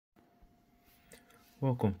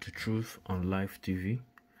Welcome to Truth on Life TV.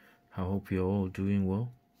 I hope you're all doing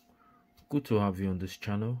well. Good to have you on this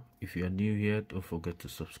channel. If you are new here, don't forget to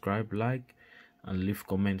subscribe, like, and leave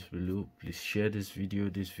comments below. Please share this video.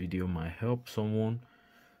 This video might help someone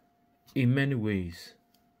in many ways.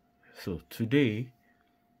 So today,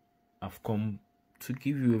 I've come to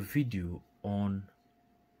give you a video on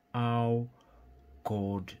how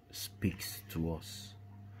God speaks to us.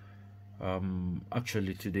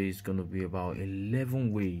 Actually today is going to be about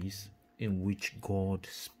 11 ways in which God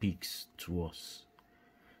speaks to us.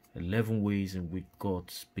 11 ways in which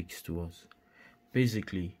God speaks to us.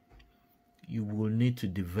 Basically, you will need to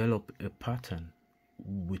develop a pattern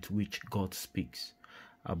with which God speaks.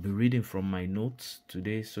 I'll be reading from my notes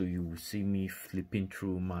today, so you will see me flipping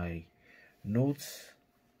through my notes.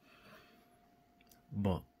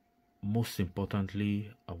 But most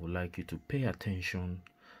importantly, I would like you to pay attention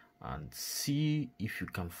and see if you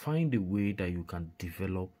can find a way that you can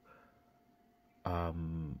develop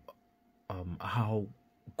how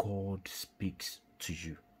God speaks to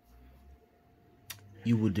you.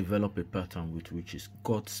 You will develop a pattern with which is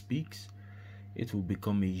God speaks. It will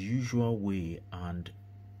become a usual way and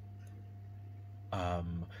a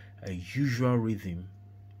usual rhythm,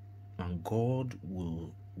 and God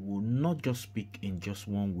will not just speak in just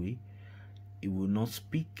one way. It will not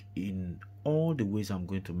speak in all the ways I'm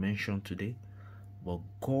going to mention today, but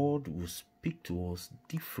God will speak to us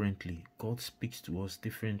differently. God speaks to us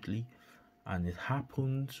differently, and it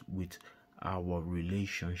happens with our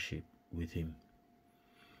relationship with Him.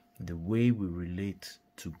 The way we relate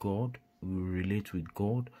to God, we relate with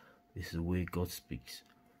God, is the way God speaks.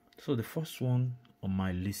 So the first one on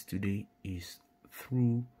my list today is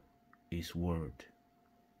through His Word.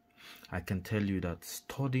 I can tell you that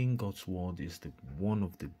studying God's Word is one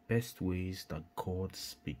of the best ways that God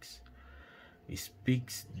speaks. He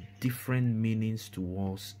speaks different meanings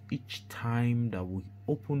to us each time that we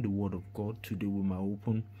open the Word of God. Today we might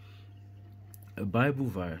open a Bible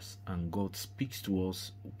verse and God speaks to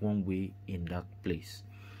us one way in that place.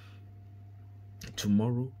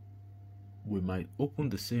 Tomorrow we might open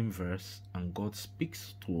the same verse and God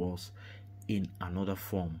speaks to us in another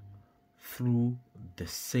form through the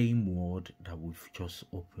same word that we've just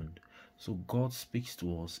opened. So God speaks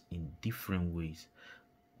to us in different ways.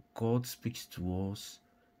 God speaks to us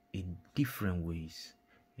in different ways.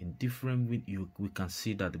 In different ways, we can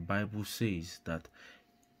see that the Bible says that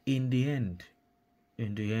in the end,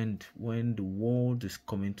 when the world is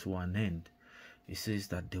coming to an end, it says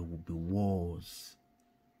that there will be wars.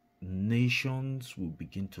 Nations will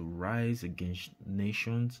begin to rise against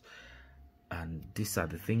nations, and these are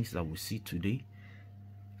the things that we see today.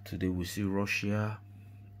 Today we see Russia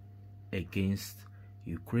against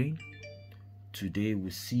Ukraine. Today we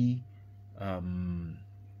see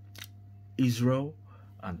Israel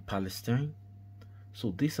and Palestine.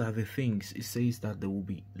 So these are the things. It says that there will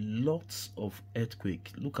be lots of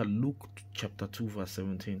earthquake. Look at Luke chapter 2 verse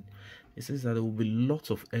 17. It says that there will be lots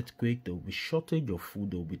of earthquake. There will be shortage of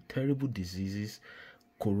food. There will be terrible diseases,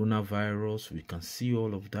 coronavirus. We can see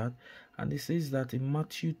all of that. And it says that in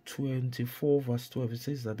Matthew 24 verse 12, it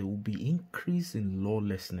says that there will be increase in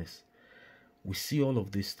lawlessness. We see all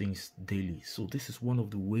of these things daily. So this is one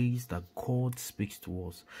of the ways that God speaks to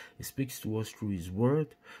us. He speaks to us through His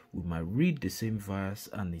Word. We might read the same verse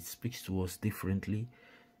and it speaks to us differently.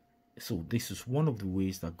 So this is one of the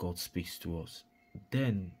ways that God speaks to us.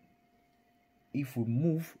 Then if we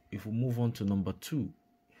move on to number 2,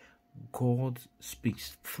 God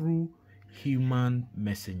speaks through human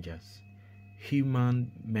messengers.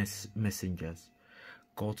 Messengers.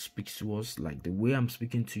 God speaks to us like the way I'm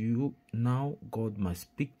speaking to you now. God might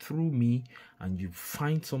speak through me, and you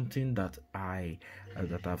find something that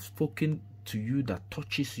I've spoken to you that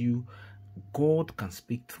touches you. God can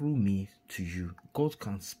speak through me to you. God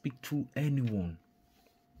can speak through anyone.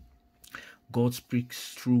 God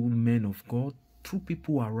speaks through men of God, through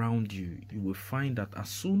people around you. You will find that as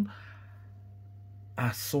soon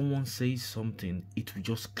as someone says something, it will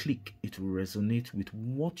just click. It will resonate with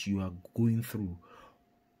what you are going through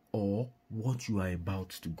or what you are about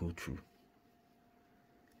to go through.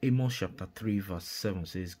 Amos chapter 3 verse 7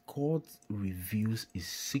 says, God reveals His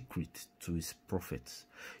secret to His prophets.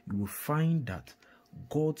 You will find that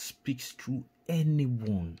God speaks through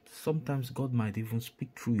anyone. Sometimes God might even speak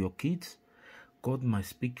through your kids. God might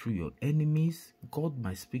speak through your enemies. God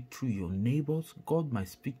might speak through your neighbors. God might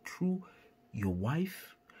speak through your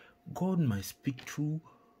wife. God might speak through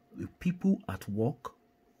the people at work.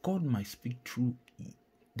 God might speak through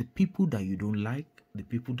the people that you don't like, the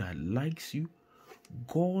people that likes you.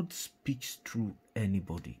 God speaks through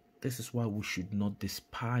anybody. This is why we should not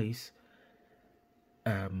despise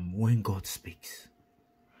when God speaks.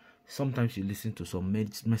 Sometimes you listen to some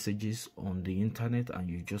messages on the internet and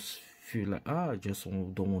you just feel like, I just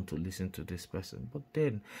don't want to listen to this person. But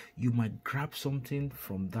then you might grab something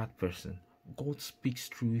from that person. God speaks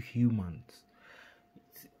through humans.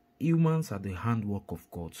 Humans are the handwork of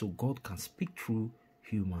God, so God can speak through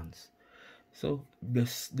humans. So the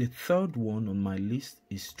third one on my list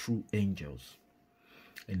is through angels.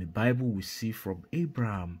 In the Bible, we see from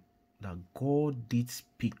Abraham that God did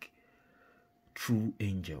speak through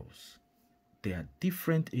angels. There are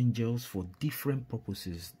different angels for different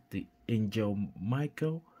purposes. The angel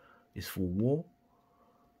Michael is for war.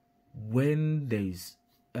 When there is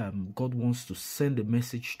God wants to send a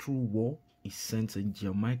message through war, he sends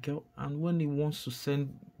angel Michael. And when he wants to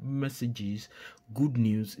send messages, good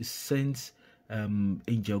news, he sends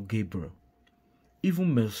angel Gabriel.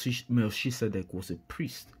 Even Melchizedek was a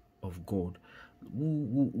priest of God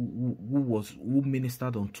who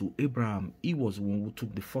ministered unto Abraham. He was the one who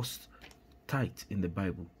took the first tithe in the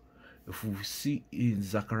Bible. If we see in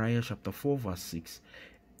Zechariah chapter 4 verse 6,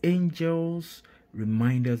 angels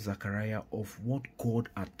reminded Zechariah of what God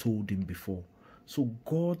had told him before. So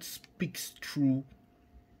God speaks through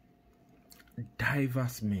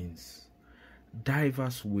diverse means,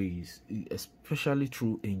 diverse ways, especially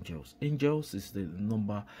through angels. Angels is the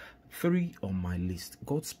number 3 on my list.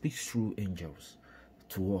 God speaks through angels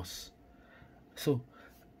to us. So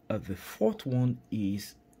the fourth one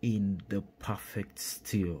is in the perfect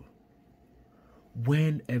still,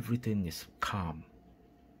 when everything is calm.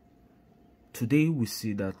 Today we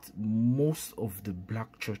see that most of the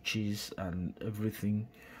black churches and everything,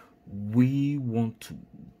 we want to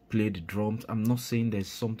play the drums. I'm not saying there's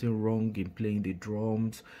something wrong in playing the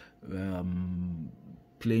drums,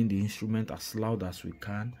 playing the instrument as loud as we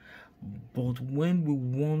can, but when we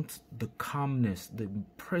want the calmness, the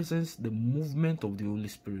presence, the movement of the Holy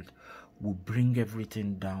Spirit, we bring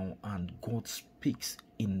everything down and God speaks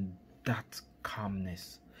in that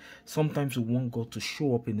calmness. Sometimes we want God to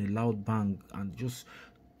show up in a loud bang and just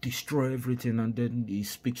destroy everything, and then he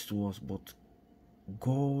speaks to us. But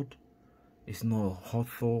God is not an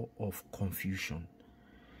author of confusion.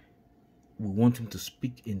 We want him to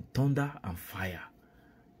speak in thunder and fire,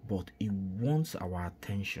 but he wants our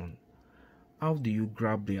attention. How do you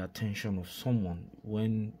grab the attention of someone?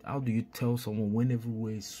 How do you tell someone when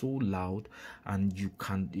everywhere is so loud and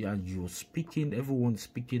you're speaking, everyone is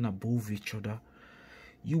speaking above each other?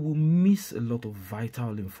 You will miss a lot of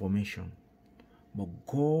vital information. But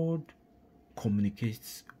God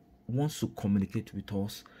wants to communicate with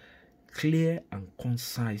us clear and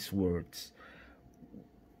concise words.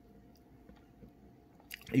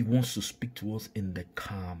 He wants to speak to us in the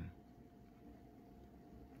calm.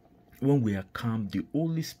 When we are calm, the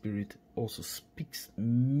Holy Spirit also speaks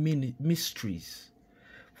mysteries.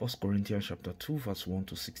 1 Corinthians chapter 2 verse 1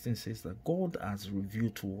 to 16 says that God has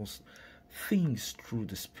revealed to us things through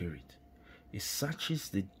the Spirit. He searches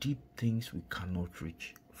the deep things we cannot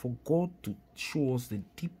reach. For God to show us the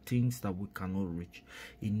deep things that we cannot reach,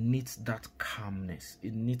 it needs that calmness.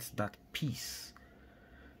 It needs that peace.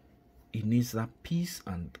 It needs that peace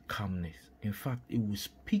and calmness. In fact, it will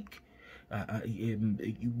speak.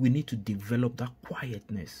 We need to develop that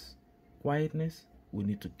quietness. Quietness. We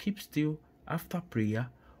need to keep still after prayer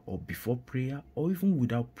or before prayer or even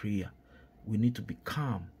without prayer. We need to be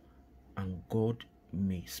calm, and God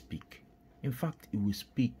may speak. In fact, he will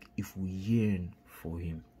speak if we yearn for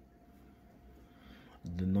him.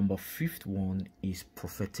 The number 5th one is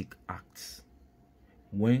prophetic acts.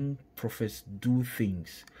 When prophets do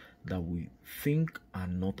things that we think are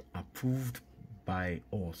not approved by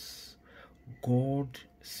us, God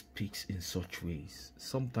speaks in such ways.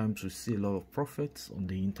 Sometimes we see a lot of prophets on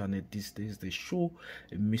the internet these days. They show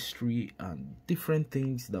a mystery and different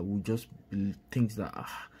things that we just think that,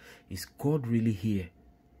 is God really here?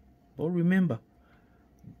 But remember,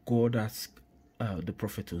 God asked the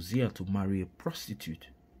prophet Hosea to marry a prostitute.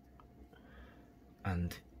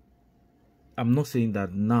 And I'm not saying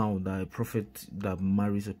that now that a prophet that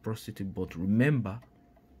marries a prostitute, but remember,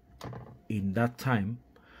 in that time,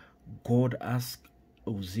 God asked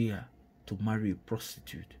Hosea to marry a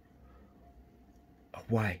prostitute.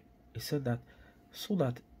 Why? He said that so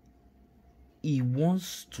that he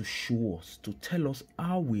wants to show us, to tell us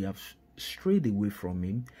how we have strayed away from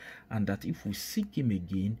him, and that if we seek him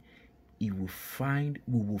again, we will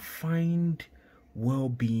find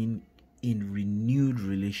well-being in renewed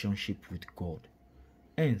relationship with God.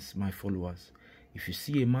 Hence, my followers, if you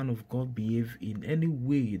see a man of God behave in any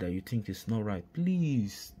way that you think is not right,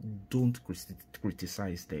 please don't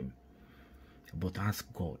criticize them, but ask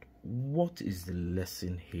God, what is the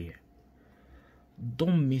lesson here?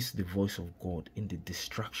 Don't miss the voice of God in the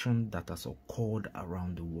distraction that has occurred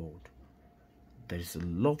around the world. There is a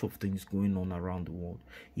lot of things going on around the world.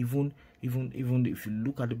 Even if you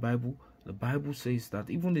look at the Bible says that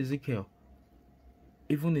even Ezekiel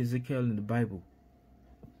in the Bible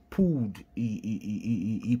pulled.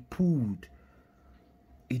 He pulled.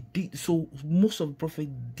 It did. So most of the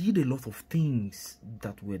prophets did a lot of things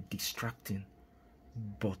that were distracting,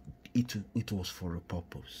 but it was for a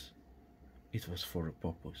purpose. It was for a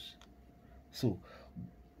purpose. So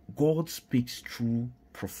God speaks through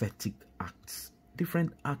prophetic acts,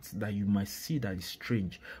 different acts that you might see that is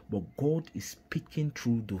strange, but God is speaking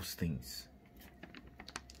through those things.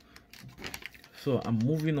 So I'm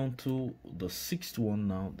moving on to the sixth one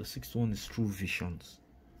now. The sixth one is through visions.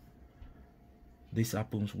 This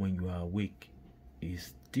happens when you are awake.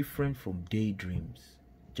 It's different from daydreams.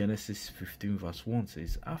 Genesis 15 verse 1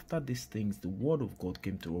 says, after these things, the word of God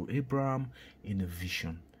came to Abraham in a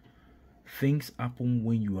vision. Things happen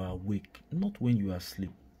when you are awake, not when you are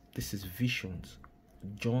asleep. This is visions.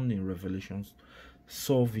 John in Revelations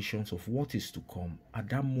saw visions of what is to come. At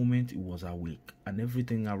that moment, he was awake, and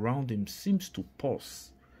everything around him seems to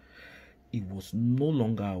pause. He was no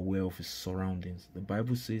longer aware of his surroundings. The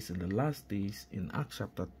Bible says in the last days, in Acts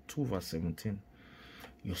chapter 2 verse 17,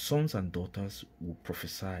 your sons and daughters will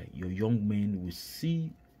prophesy. Your young men will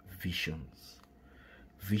see visions.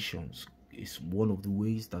 Visions is one of the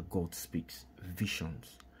ways that God speaks.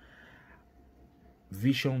 Visions.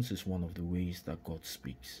 Visions is one of the ways that God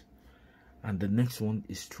speaks. And the next one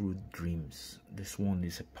is through dreams. This one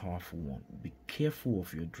is a powerful one. Be careful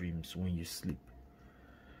of your dreams when you sleep.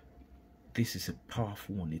 This is a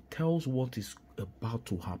powerful one. It tells what is about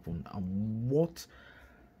to happen and what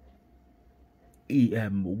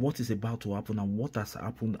is about to happen and what has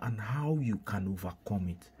happened and how you can overcome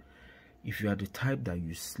it. If you are the type that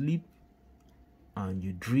you sleep and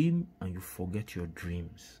you dream and you forget your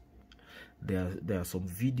dreams, there are some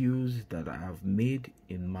videos that I have made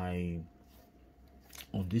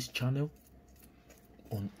on this channel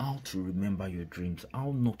on how to remember your dreams,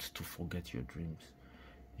 how not to forget your dreams.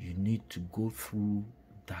 You need to go through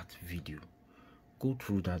that video. Go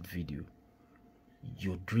through that video.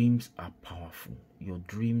 Your dreams are powerful. Your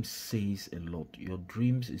dreams says a lot. Your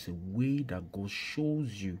dreams is a way that God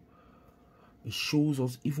shows you. It shows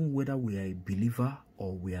us even whether we are a believer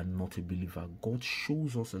or we are not a believer. God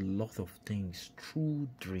shows us a lot of things through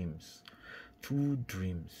dreams. Through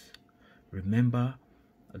dreams. Remember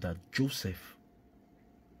that Joseph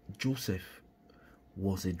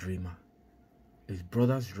was a dreamer. His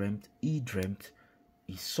brothers dreamt, he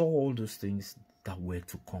saw all those things that were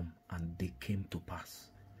to come, and they came to pass.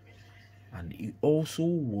 And he also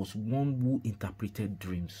was one who interpreted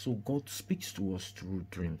dreams. So God speaks to us through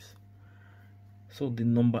dreams. So the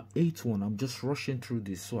number 8 one, I'm just rushing through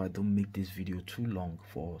this so I don't make this video too long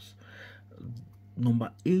for us.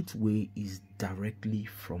 Number 8 way is directly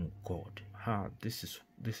from God. This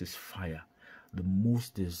is fire, the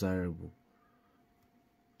most desirable.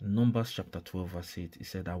 Numbers chapter 12 verse 8, he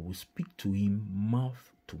said, I will speak to him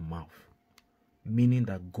mouth to mouth. Meaning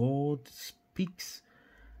that God speaks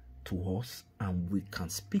to us and we can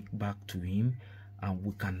speak back to him and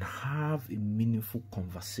we can have a meaningful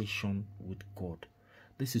conversation with God.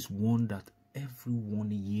 This is one that everyone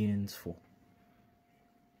yearns for.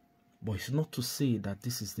 But it's not to say that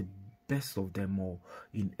this is the best of them all.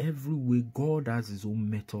 In every way, God has his own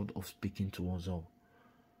method of speaking to us all.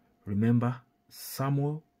 Remember,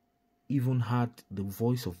 Samuel even had the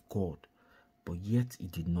voice of God, but yet he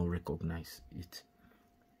did not recognize it.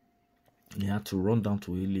 He had to run down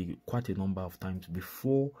to Eli quite a number of times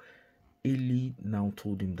before Eli now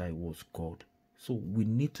told him that it was God. So we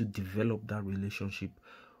need to develop that relationship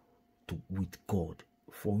with God,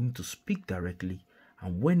 for him to speak directly,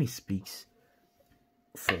 and when he speaks,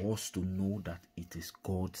 for us to know that it is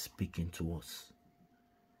God speaking to us.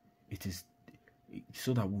 It is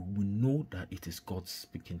so that we will know that it is God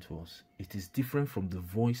speaking to us. It is different from the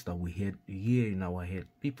voice that we hear in our head.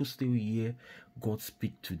 People still hear God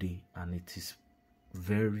speak today, and it is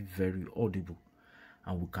very, very audible.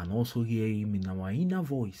 And we can also hear him in our inner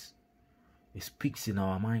voice. He speaks in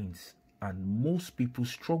our minds. And most people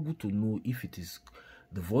struggle to know if it is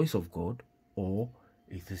the voice of God or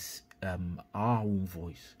it is our own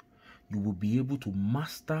voice. You will be able to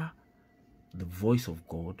master the voice of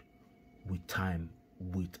God with time,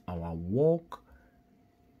 with our walk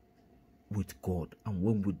with God, and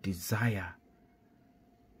when we desire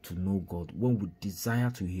to know God, when we desire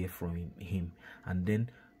to hear from him, and then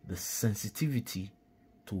the sensitivity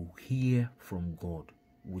to hear from God.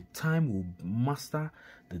 With time, we'll master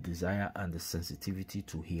the desire and the sensitivity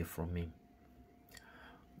to hear from him.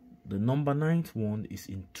 The number ninth one is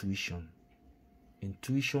intuition.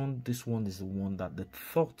 Intuition, this one is the one that the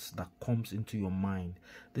thoughts that comes into your mind.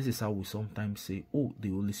 This is how we sometimes say, oh, the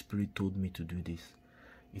Holy Spirit told me to do this.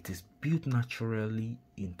 It is built naturally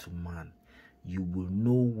into man. You will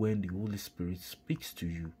know when the Holy Spirit speaks to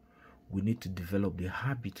you. We need to develop the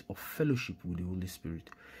habit of fellowship with the Holy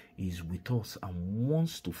Spirit. He is with us and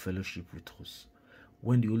wants to fellowship with us.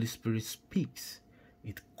 When the Holy Spirit speaks,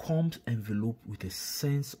 it comes enveloped with a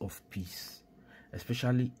sense of peace.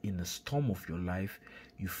 Especially in the storm of your life,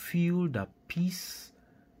 you feel that peace.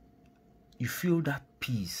 You feel that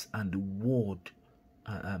peace, and the word,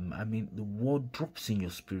 the word drops in your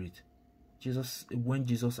spirit. When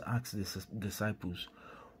Jesus asked the disciples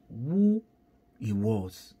who he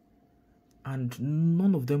was, and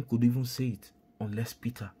none of them could even say it unless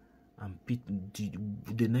Peter. And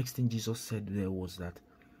the next thing Jesus said there was that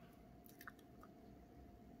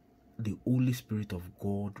the Holy Spirit of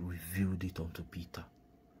God revealed it unto Peter.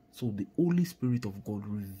 So the Holy Spirit of God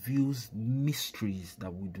reveals mysteries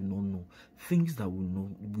that we do not know, things that we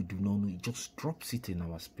do not know. It just drops it in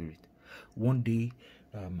our spirit. One day,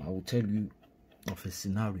 I will tell you of a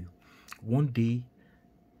scenario. One day,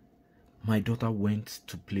 my daughter went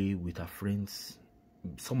to play with her friends.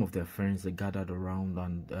 Some of their friends, they gathered around,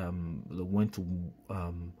 and they went to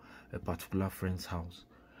a particular friend's house.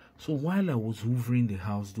 So while I was hoovering the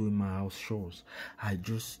house, doing my house chores, I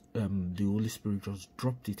just, the Holy Spirit just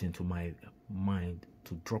dropped it into my mind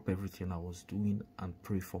to drop everything I was doing and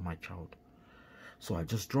pray for my child. So I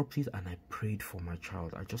just dropped it and I prayed for my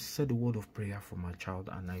child. I just said a word of prayer for my child,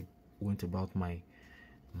 and I went about my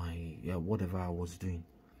whatever I was doing.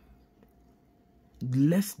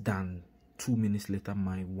 Less than 2 minutes later,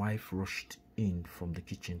 my wife rushed in from the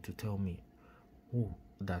kitchen to tell me, oh,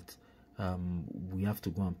 that we have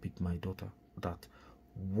to go and pick my daughter, that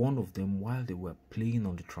one of them, while they were playing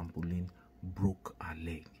on the trampoline, broke her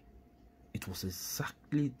leg. It was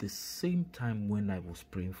exactly the same time when I was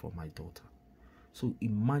praying for my daughter. So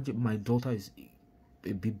imagine, my daughter is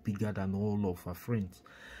a bit bigger than all of her friends.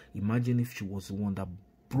 Imagine if she was the one that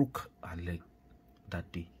broke her leg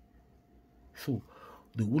that day. So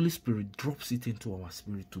the Holy Spirit drops it into our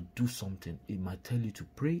spirit to do something. It might tell you to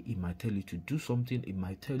pray. It might tell you to do something. It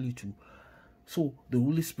might tell you to... So the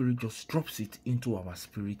Holy Spirit just drops it into our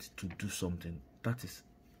spirit to do something. That is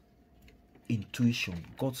intuition.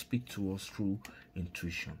 God speaks to us through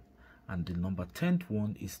intuition. And the number 10th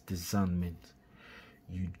one is discernment.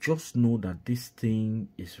 You just know that this thing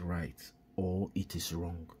is right or it is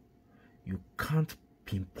wrong. You can't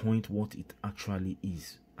pinpoint what it actually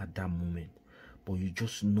is at that moment, but you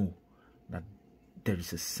just know that there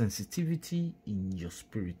is a sensitivity in your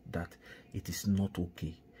spirit that it is not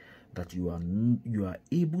okay, that you are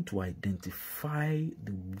able to identify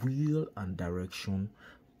the will and direction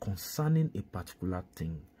concerning a particular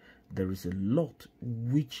thing. There is a lot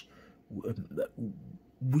which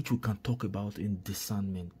we can talk about in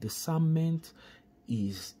discernment. Discernment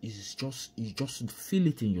is just, you just feel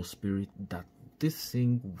it in your spirit that this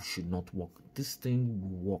thing should not work, this thing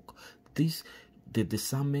will work. The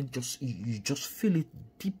discernment, you just feel it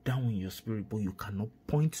deep down in your spirit, but you cannot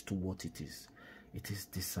point to what it is. It is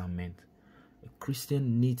discernment. A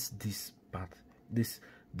Christian needs this part, this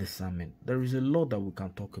discernment. There is a lot that we can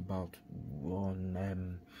talk about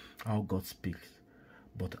on how God speaks,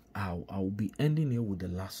 but I'll be ending here with the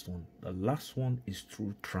last one. The last one is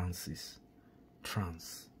through trances.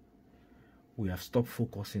 Trance. We have stopped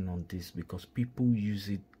focusing on this because people use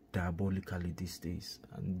it diabolically these days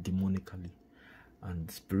and demonically,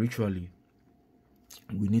 and spiritually.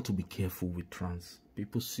 We need to be careful with trance.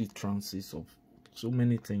 People see trances of so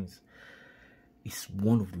many things. It's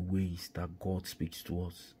one of the ways that God speaks to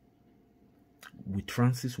us. With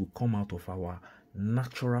trances, we come out of our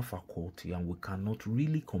natural faculty and we cannot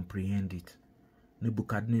really comprehend it.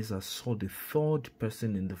 Nebuchadnezzar saw the third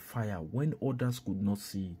person in the fire when others could not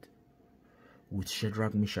see it, with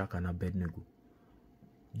Shadrach, Meshach, and Abednego.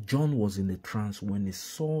 John was in a trance when he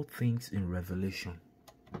saw things in Revelation.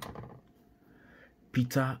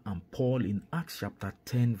 Peter and Paul in Acts chapter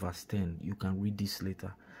 10 verse 10, you can read this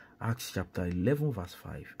later. Acts chapter 11 verse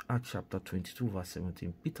 5, Acts chapter 22 verse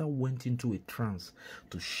 17. Peter went into a trance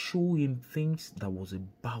to show him things that was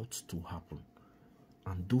about to happen.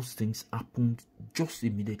 And those things happened just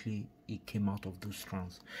immediately he came out of those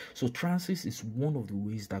trance. So trances is one of the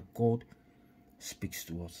ways that God speaks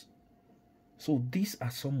to us. So these are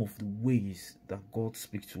some of the ways that God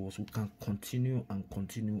speaks to us. We can continue and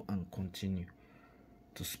continue and continue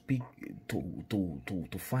to speak,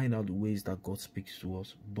 to find out the ways that God speaks to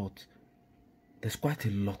us, but there's quite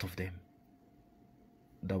a lot of them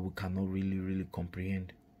that we cannot really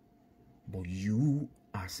comprehend. But you,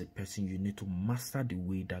 as a person, you need to master the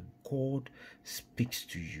way that God speaks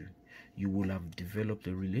to you. You will have developed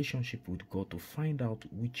a relationship with God to find out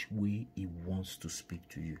which way He wants to speak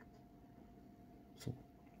to you. So,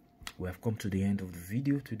 we have come to the end of the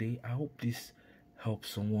video today. I hope this helps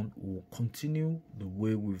someone who will continue the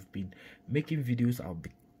way we've been making videos. I'll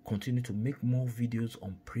be continue to make more videos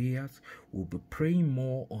on prayers. We'll be praying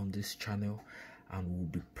more on this channel, and we'll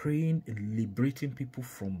be praying and liberating people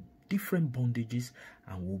from different bondages,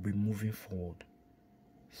 and we'll be moving forward.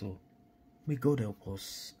 So may God help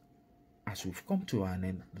us. As we've come to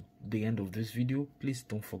the end of this video, please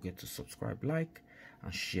don't forget to subscribe, like,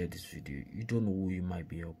 and share this video. You don't know who you might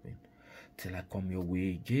be helping. Till I come your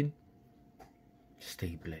way again,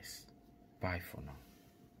 stay blessed. Bye for now.